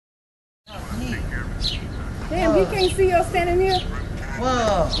Damn, he can't see us standing here.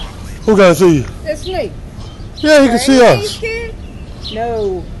 Whoa. Who can't see you? That snake. Yeah, he can see Ain't us. scared?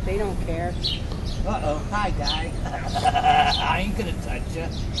 No, they don't care. Uh-oh. Hi, guy. I ain't gonna touch you.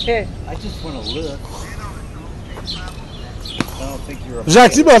 I just want to look. I don't think you're a...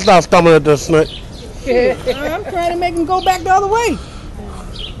 Jack, you better stop stumbling at that snake. I'm trying to make him go back the other way.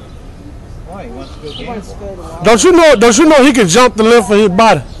 Why? He wants to go gamble. Don't you know he can jump the length of his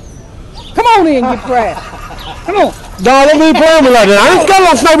body? Come on in and get pressed. Come on. Dog, don't be playing me like that. I ain't scared of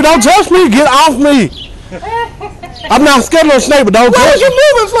no snake, but don't touch me. Get off me. I'm not scared of no snake, but don't touch me. What are you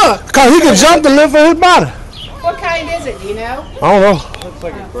moving for? Because he can jump the length of his body. What kind is it, do you know? I don't know. Looks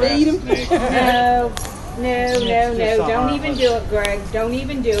like a grass snake. No. Don't even do it, Greg. Don't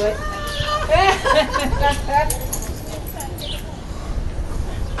even do it.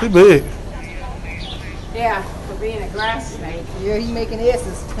 He big. Yeah, for being a grass snake. Yeah, he making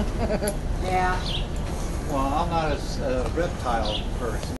S's. Yeah. Well, I'm not a reptile person.